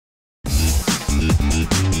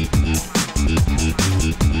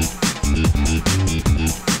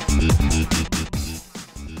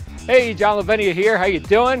Hey, John Lavenia here. How you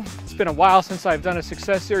doing? It's been a while since I've done a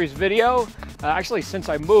success series video. Actually, since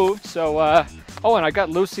I moved. So, oh, and I got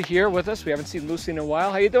Lucy here with us. We haven't seen Lucy in a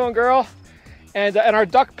while. How you doing, girl? And our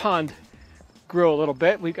duck pond grew a little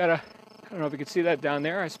bit. We got I don't know if you can see that down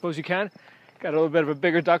there. I suppose you can. Got a little bit of a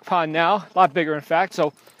bigger duck pond now. A lot bigger, in fact.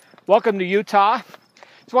 So, welcome to Utah.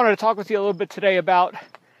 Just wanted to talk with you a little bit today about.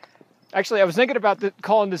 Actually, I was thinking about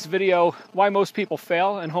calling this video "Why Most People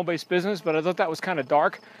Fail in Home-Based Business," but I thought that was kind of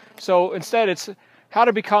dark. So instead, it's how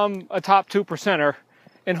to become a top 2%er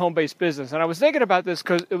in home-based business. And I was thinking about this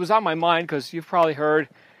because it was on my mind, because you've probably heard,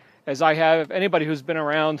 as I have, anybody who's been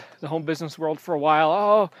around the home business world for a while,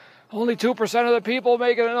 oh, only 2% of the people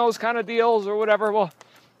making those kind of deals or whatever. Well,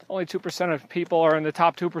 only 2% of people are in the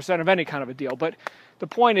top 2% of any kind of a deal. But the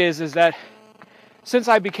point is that since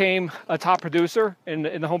I became a top producer in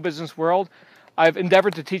the home business world, I've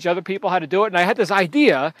endeavored to teach other people how to do it. And I had this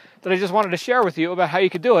idea that I just wanted to share with you about how you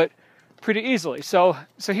could do it pretty easily. So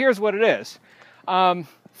here's what it is.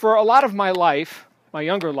 For a lot of my life, my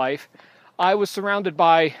younger life, I was surrounded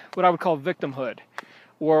by what I would call victimhood,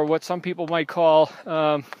 or what some people might call,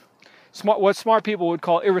 what smart people would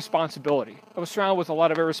call irresponsibility. I was surrounded with a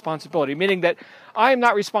lot of irresponsibility, meaning that I am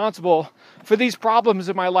not responsible for these problems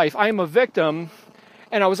in my life. I am a victim,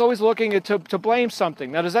 and I was always looking to blame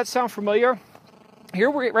something. Now, does that sound familiar?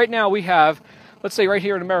 Right now we have, let's say right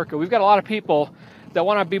here in America, we've got a lot of people that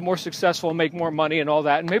want to be more successful and make more money and all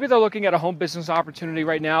that. And maybe they're looking at a home business opportunity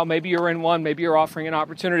right now. Maybe you're in one. Maybe you're offering an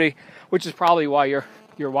opportunity, which is probably why you're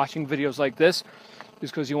watching videos like this,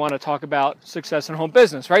 is because you want to talk about success in home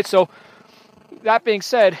business, right? So that being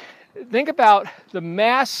said, think about the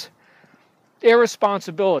mass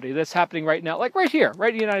irresponsibility that's happening right now, like right here,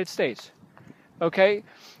 right in the United States. Okay?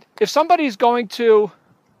 If somebody's going to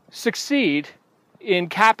succeed in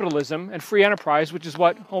capitalism and free enterprise, which is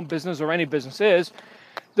what home business or any business is,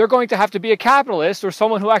 they're going to have to be a capitalist or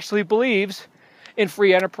someone who actually believes in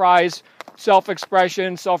free enterprise,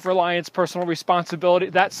 self-expression, self-reliance, personal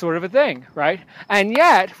responsibility, that sort of a thing, right? And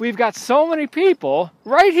yet, we've got so many people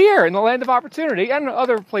right here in the land of opportunity and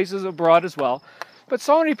other places abroad as well, but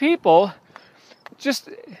so many people just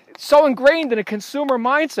so ingrained in a consumer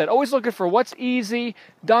mindset, always looking for what's easy,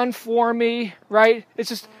 done for me, right?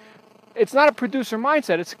 It's not a producer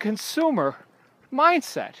mindset, it's a consumer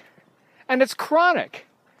mindset. And it's chronic,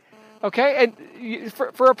 okay? And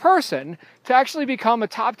for a person to actually become a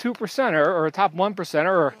top 2%er or a top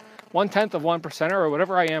 1%er or 1/10 of 1%er or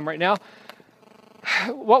whatever I am right now,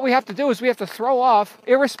 what we have to do is we have to throw off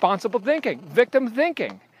irresponsible thinking, victim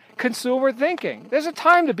thinking, consumer thinking. There's a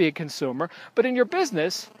time to be a consumer, but in your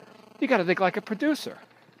business, you got to think like a producer,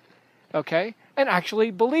 okay? And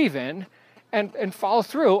actually believe in and follow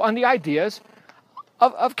through on the ideas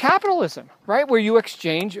of capitalism, right? Where you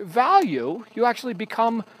exchange value, you actually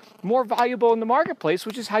become more valuable in the marketplace,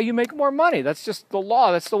 which is how you make more money. That's just the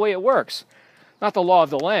law. That's the way it works. Not the law of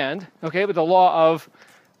the land, okay, but the law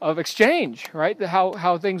of exchange, right?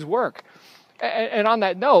 How things work. And on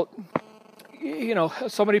that note, you know,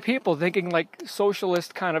 so many people thinking like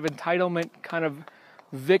socialist kind of entitlement, kind of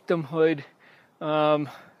victimhood,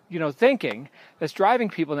 thinking that's driving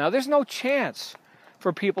people now. There's no chance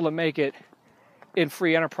for people to make it in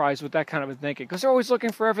free enterprise with that kind of a thinking, because they're always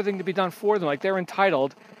looking for everything to be done for them, like they're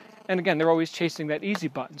entitled, and again, they're always chasing that easy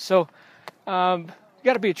button. So you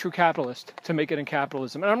got to be a true capitalist to make it in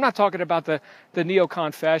capitalism. And I'm not talking about the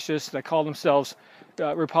neocon fascists that call themselves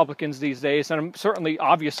Republicans these days, and I'm certainly,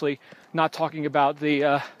 obviously, not talking about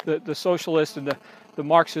the socialist and the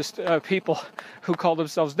Marxist people who call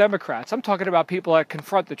themselves Democrats. I'm talking about people that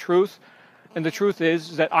confront the truth, and the truth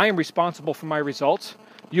is that I am responsible for my results,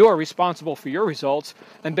 you are responsible for your results,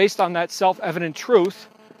 and based on that self-evident truth,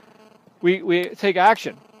 we take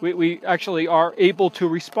action. We actually are able to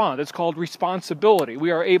respond. It's called responsibility. We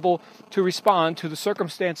are able to respond to the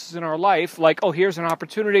circumstances in our life, like, oh, here's an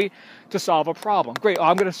opportunity to solve a problem. Great,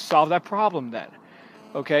 I'm going to solve that problem then,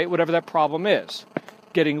 okay, whatever that problem is.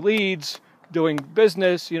 Getting leads, doing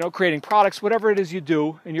business, creating products, whatever it is you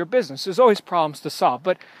do in your business. There's always problems to solve,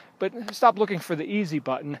 but stop looking for the easy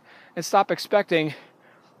button and stop expecting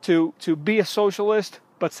to be a socialist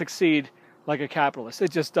but succeed like a capitalist.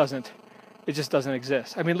 It just doesn't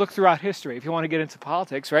exist. I mean, look throughout history. If you want to get into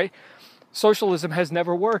politics, right? Socialism has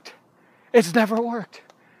never worked. It's never worked,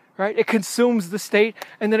 right? It consumes the state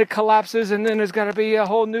and then it collapses and then there's got to be a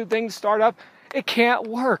whole new thing to start up. It can't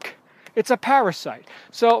work. It's a parasite.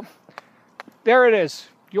 So there it is.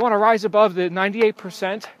 You want to rise above the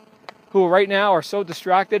 98% who right now are so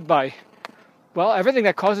distracted by, well, everything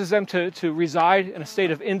that causes them to reside in a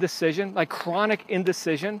state of indecision, like chronic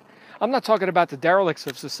indecision. I'm not talking about the derelicts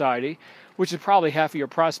of society. which is probably half of your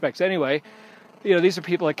prospects anyway. You know, these are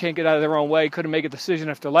people that can't get out of their own way, couldn't make a decision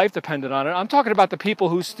if their life depended on it. I'm talking about the people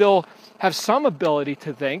who still have some ability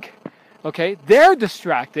to think, okay? They're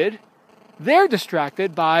distracted. They're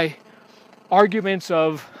distracted by arguments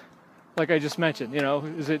of, like I just mentioned, you know,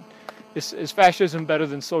 is fascism better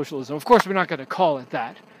than socialism? Of course, we're not going to call it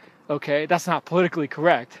that, okay? That's not politically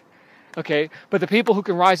correct, okay? But the people who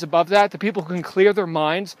can rise above that, the people who can clear their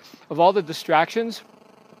minds of all the distractions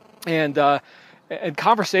and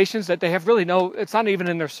conversations that they have really it's not even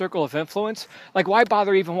in their circle of influence. Like, why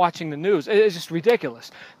bother even watching the news? It's just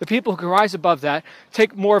ridiculous. The people who can rise above that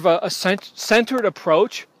take more of a centered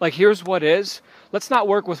approach. Like, here's what is. Let's not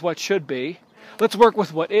work with what should be. Let's work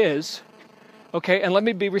with what is. Okay, and let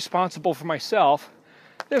me be responsible for myself.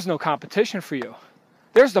 There's no competition for you.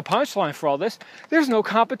 There's the punchline for all this. There's no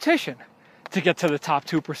competition to get to the top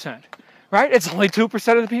 2%. Right? It's only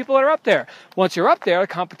 2% of the people that are up there. Once you're up there, the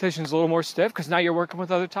competition's a little more stiff because now you're working with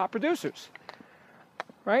other top producers.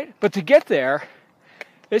 Right? But to get there,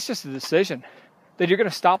 it's just a decision that you're going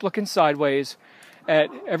to stop looking sideways at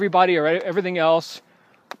everybody or everything else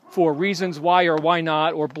for reasons why or why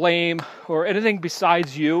not, or blame, or anything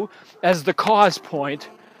besides you as the cause point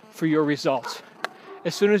for your results.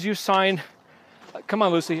 As soon as you come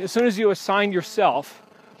on, Lucy, as soon as you assign yourself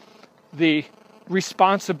the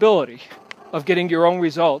responsibility of getting your own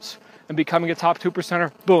results and becoming a top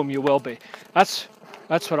 2%er, boom, you will be. That's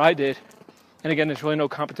what I did. And again, there's really no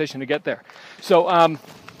competition to get there. So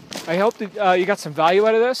I hope that you got some value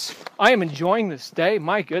out of this. I am enjoying this day.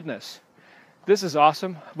 My goodness. This is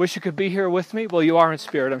awesome. Wish you could be here with me. Well, you are in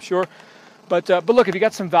spirit, I'm sure. But look, if you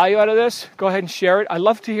got some value out of this, go ahead and share it. I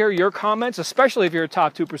love to hear your comments, especially if you're a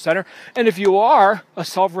top 2%er. And if you are a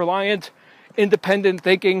self-reliant, independent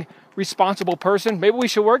thinking, responsible person, maybe we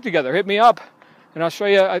should work together. Hit me up and I'll show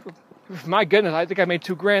you. My goodness, I think I made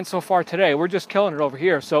 $2,000 so far today. We're just killing it over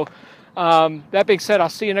here. So that being said, I'll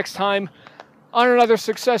see you next time on another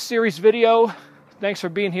Success Series video. Thanks for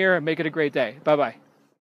being here and make it a great day. Bye-bye.